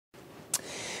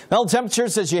Well,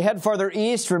 temperatures as you head farther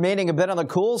east remaining a bit on the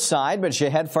cool side, but as you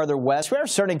head farther west, we are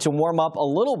starting to warm up a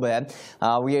little bit.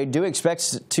 We do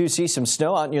expect to see some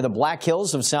snow out near the Black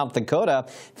Hills of South Dakota.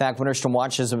 In fact, winter storm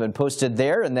watches have been posted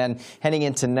there. And then heading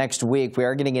into next week, we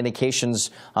are getting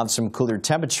indications of some cooler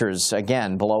temperatures,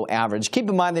 again, below average. Keep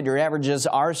in mind that your averages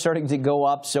are starting to go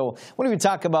up. So when we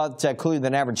talk about cooler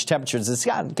than average temperatures, it's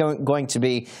not going to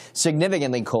be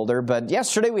significantly colder. But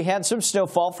yesterday we had some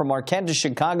snowfall from Marquette to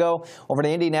Chicago over to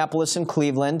Indianapolis and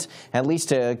Cleveland, at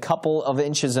least a couple of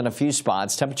inches in a few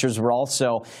spots. Temperatures were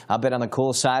also a bit on the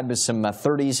cool side with some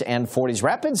 30s and 40s.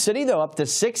 Rapid City, though, up to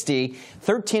 60,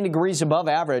 13 degrees above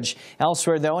average.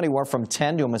 Elsewhere, though, anywhere from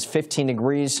 10 to almost 15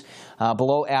 degrees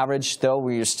below average, though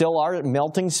we still are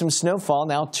melting some snowfall.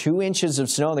 Now 2 inches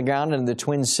of snow on the ground in the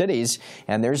Twin Cities.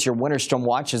 And there's your winter storm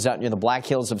watches out near the Black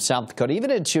Hills of South Dakota, even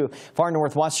into far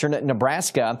northwestern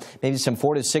Nebraska. Maybe some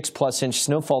 4 to 6+ inch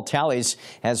snowfall tallies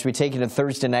as we take into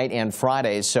Thursday night and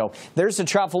Friday. So there's the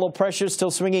trough of low pressure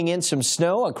still swinging in some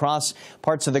snow across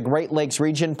parts of the Great Lakes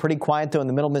region. Pretty quiet, though, in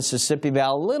the middle Mississippi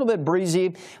Valley. A little bit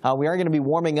breezy. We are going to be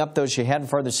warming up those you head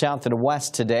further south to the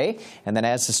west today. And then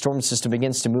as the storm system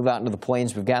begins to move out into the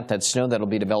plains, we've got that snow that'll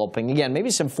be developing. Again, maybe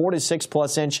some 4 to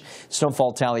 6+ inch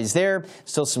snowfall tallies there.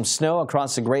 Still some snow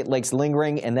across the Great Lakes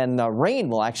lingering. And then rain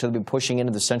will actually be pushing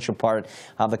into the central part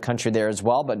of the country there as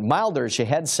well. But milder as you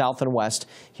head south and west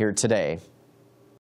here today.